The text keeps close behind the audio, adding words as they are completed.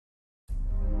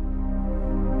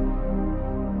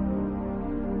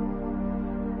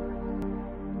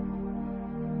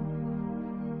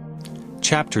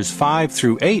chapters 5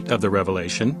 through 8 of the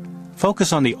Revelation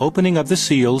focus on the opening of the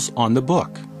seals on the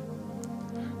book.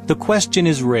 The question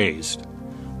is raised,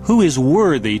 who is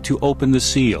worthy to open the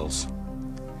seals?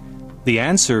 The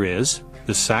answer is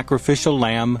the sacrificial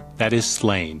lamb that is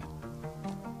slain.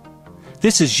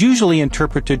 This is usually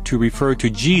interpreted to refer to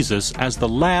Jesus as the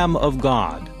Lamb of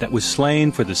God that was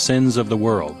slain for the sins of the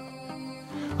world.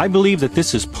 I believe that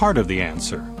this is part of the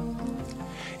answer.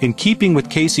 In keeping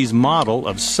with Cayce's model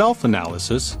of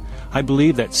self-analysis, I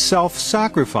believe that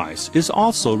self-sacrifice is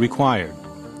also required.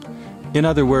 In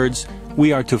other words,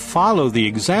 we are to follow the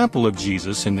example of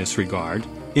Jesus in this regard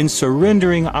in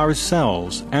surrendering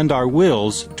ourselves and our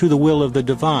wills to the will of the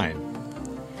divine.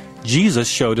 Jesus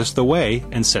showed us the way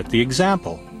and set the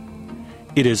example.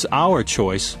 It is our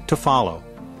choice to follow.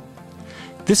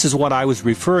 This is what I was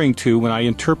referring to when I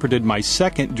interpreted my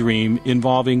second dream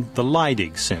involving the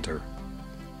Leidig Center.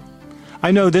 I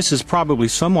know this is probably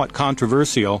somewhat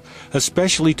controversial,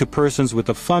 especially to persons with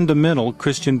a fundamental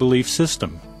Christian belief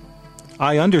system.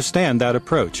 I understand that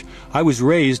approach. I was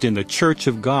raised in the Church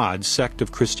of God sect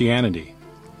of Christianity.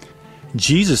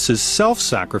 Jesus'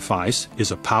 self-sacrifice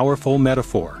is a powerful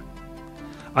metaphor.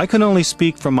 I can only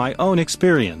speak from my own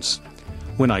experience.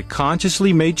 When I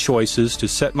consciously made choices to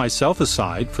set myself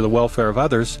aside for the welfare of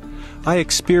others, I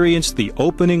experienced the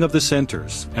opening of the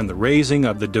centers and the raising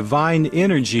of the divine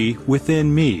energy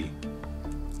within me.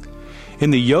 In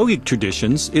the yogic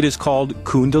traditions, it is called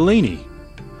Kundalini.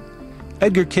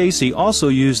 Edgar Cayce also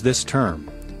used this term.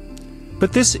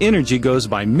 But this energy goes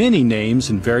by many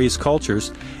names in various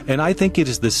cultures, and I think it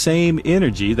is the same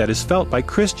energy that is felt by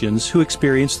Christians who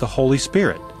experience the Holy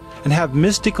Spirit and have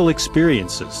mystical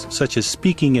experiences such as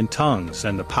speaking in tongues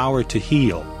and the power to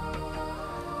heal.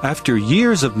 After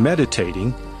years of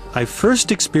meditating, I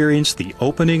first experienced the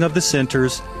opening of the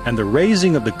centers and the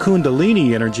raising of the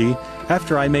Kundalini energy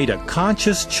after I made a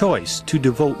conscious choice to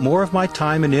devote more of my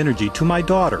time and energy to my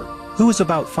daughter, who was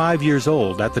about 5 years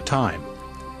old at the time.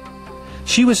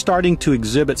 She was starting to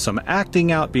exhibit some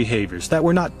acting out behaviors that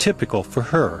were not typical for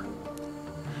her.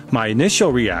 My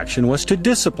initial reaction was to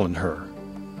discipline her.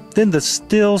 Then the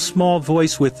still small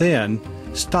voice within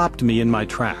stopped me in my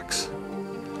tracks.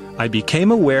 I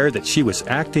became aware that she was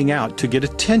acting out to get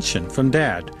attention from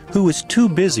Dad, who was too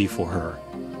busy for her.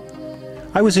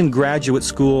 I was in graduate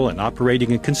school and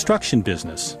operating a construction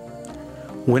business.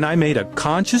 When I made a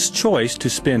conscious choice to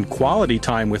spend quality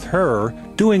time with her,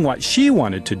 doing what she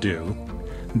wanted to do,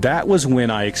 that was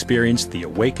when I experienced the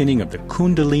awakening of the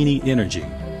Kundalini energy.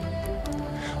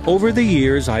 Over the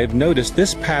years, I have noticed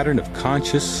this pattern of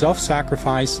conscious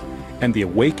self-sacrifice and the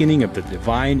awakening of the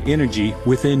divine energy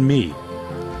within me.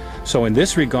 So in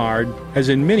this regard, as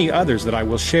in many others that I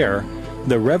will share,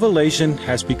 the revelation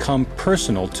has become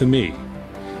personal to me.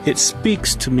 It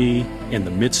speaks to me in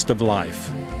the midst of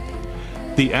life.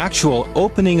 The actual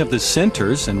opening of the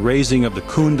centers and raising of the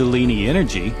Kundalini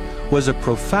energy was a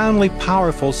profoundly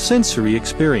powerful sensory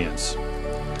experience.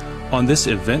 On this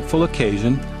eventful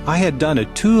occasion, I had done a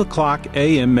 2:00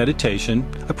 a.m. meditation,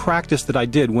 a practice that I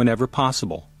did whenever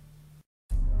possible.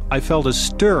 I felt a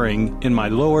stirring in my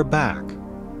lower back.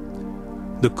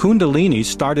 The Kundalini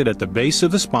started at the base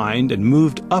of the spine and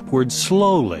moved upward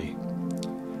slowly.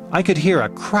 I could hear a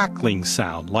crackling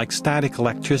sound like static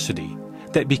electricity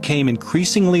that became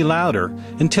increasingly louder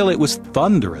until it was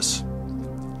thunderous.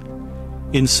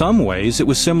 In some ways, it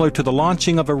was similar to the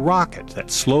launching of a rocket that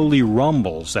slowly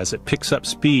rumbles as it picks up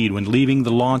speed when leaving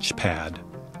the launch pad.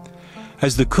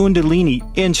 As the Kundalini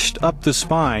inched up the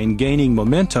spine, gaining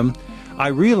momentum, I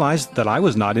realized that I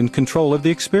was not in control of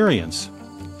the experience.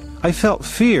 I felt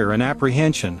fear and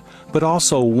apprehension, but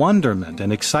also wonderment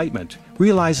and excitement,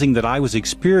 realizing that I was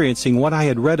experiencing what I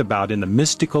had read about in the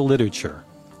mystical literature.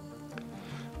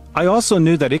 I also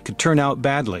knew that it could turn out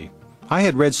badly. I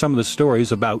had read some of the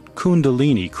stories about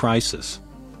Kundalini crisis.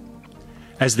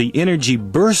 As the energy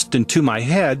burst into my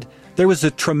head, there was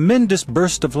a tremendous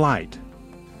burst of light.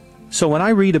 So when I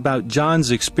read about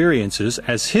John's experiences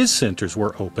as his centers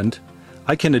were opened,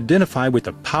 I can identify with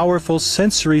the powerful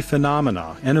sensory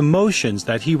phenomena and emotions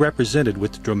that he represented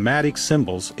with dramatic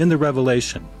symbols in the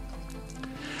Revelation.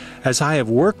 As I have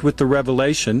worked with the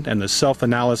Revelation and the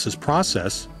self-analysis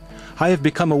process, I have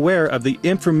become aware of the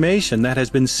information that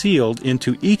has been sealed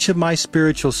into each of my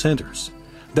spiritual centers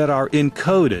that are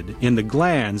encoded in the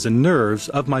glands and nerves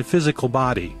of my physical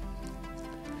body.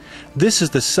 This is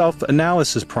the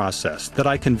self-analysis process that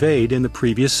I conveyed in the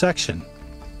previous section.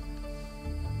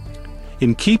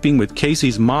 In keeping with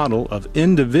Cayce's model of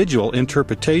individual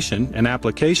interpretation and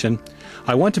application,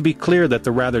 I want to be clear that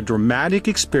the rather dramatic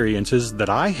experiences that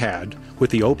I had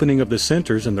with the opening of the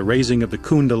centers and the raising of the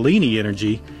Kundalini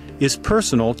energy is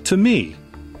personal to me.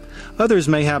 Others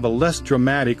may have a less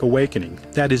dramatic awakening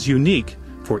that is unique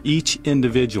for each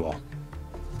individual.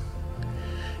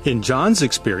 In John's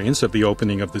experience of the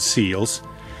opening of the seals,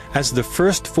 as the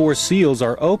first 4 seals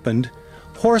are opened,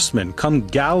 horsemen come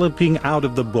galloping out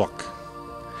of the book.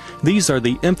 These are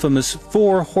the infamous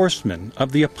 4 horsemen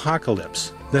of the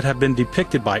Apocalypse that have been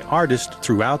depicted by artists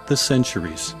throughout the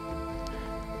centuries.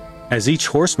 As each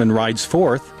horseman rides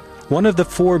forth, one of the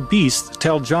 4 beasts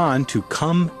tell John to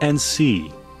come and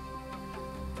see.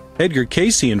 Edgar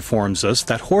Cayce informs us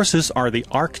that horses are the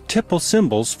archetypal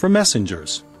symbols for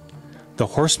messengers. The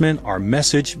horsemen are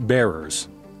message bearers.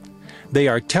 They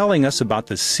are telling us about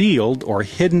the sealed or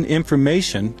hidden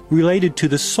information related to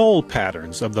the soul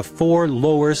patterns of the 4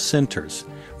 lower centers,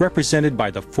 represented by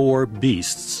the 4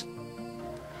 beasts.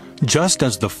 Just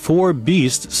as the 4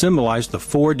 beasts symbolize the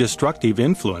 4 destructive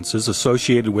influences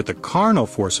associated with the carnal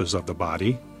forces of the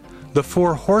body, the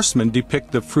 4 horsemen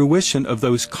depict the fruition of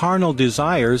those carnal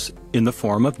desires in the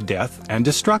form of death and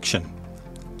destruction.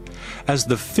 As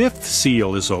the 5th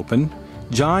seal is opened,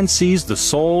 John sees the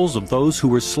souls of those who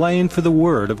were slain for the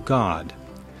Word of God.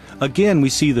 Again, we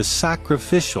see the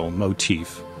sacrificial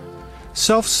motif.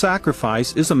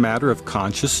 Self-sacrifice is a matter of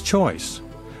conscious choice,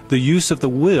 the use of the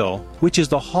will, which is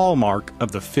the hallmark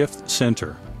of the 5th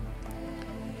center.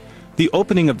 The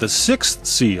opening of the 6th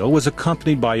seal was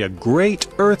accompanied by a great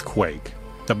earthquake,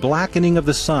 the blackening of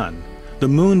the sun, the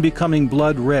moon becoming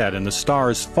blood red, and the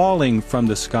stars falling from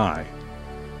the sky.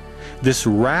 This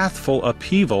wrathful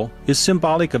upheaval is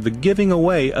symbolic of the giving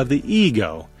away of the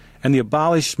ego and the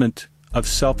abolishment of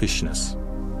selfishness.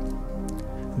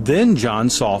 Then John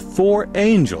saw 4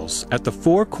 angels at the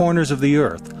 4 corners of the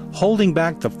earth, holding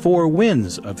back the 4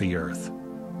 winds of the earth.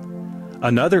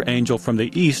 Another angel from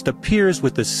the east appears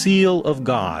with the seal of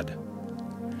God.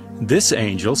 This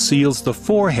angel seals the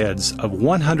foreheads of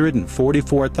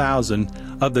 144,000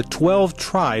 of the 12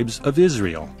 tribes of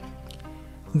Israel.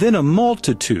 Then a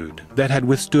multitude that had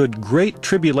withstood great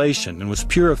tribulation and was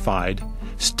purified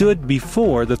stood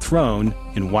before the throne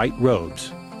in white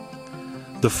robes.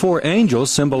 The 4 angels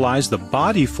symbolize the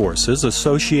body forces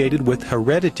associated with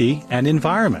heredity and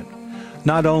environment,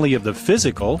 not only of the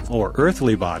physical or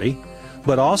earthly body,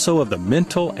 but also of the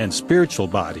mental and spiritual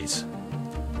bodies.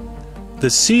 The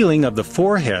sealing of the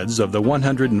foreheads of the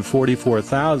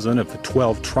 144,000 of the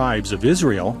 12 tribes of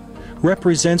Israel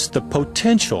represents the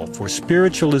potential for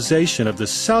spiritualization of the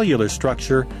cellular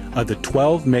structure of the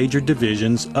 12 major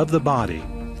divisions of the body.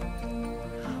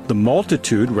 The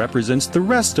multitude represents the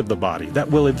rest of the body that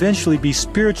will eventually be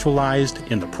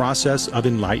spiritualized in the process of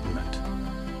enlightenment.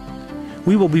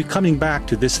 We will be coming back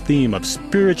to this theme of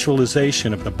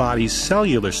spiritualization of the body's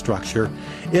cellular structure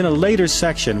in a later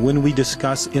section when we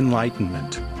discuss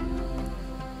enlightenment.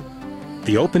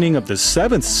 The opening of the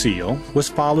 7th seal was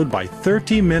followed by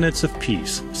 30 minutes of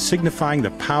peace, signifying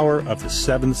the power of the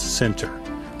 7th center,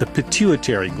 the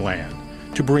pituitary gland,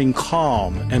 to bring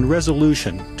calm and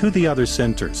resolution to the other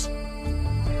centers.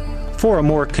 For a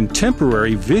more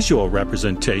contemporary visual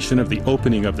representation of the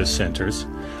opening of the centers,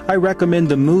 I recommend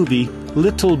the movie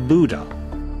Little Buddha.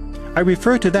 I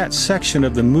refer to that section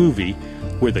of the movie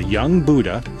where the young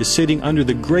Buddha is sitting under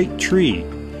the great tree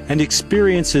and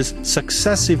experiences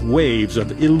successive waves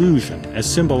of illusion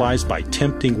as symbolized by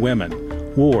tempting women,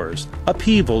 wars,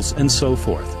 upheavals, and so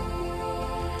forth.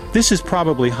 This is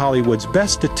probably Hollywood's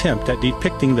best attempt at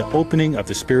depicting the opening of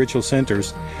the spiritual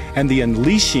centers and the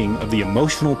unleashing of the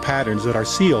emotional patterns that are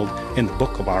sealed in the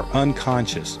book of our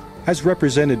unconscious, as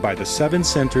represented by the 7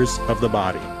 centers of the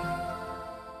body.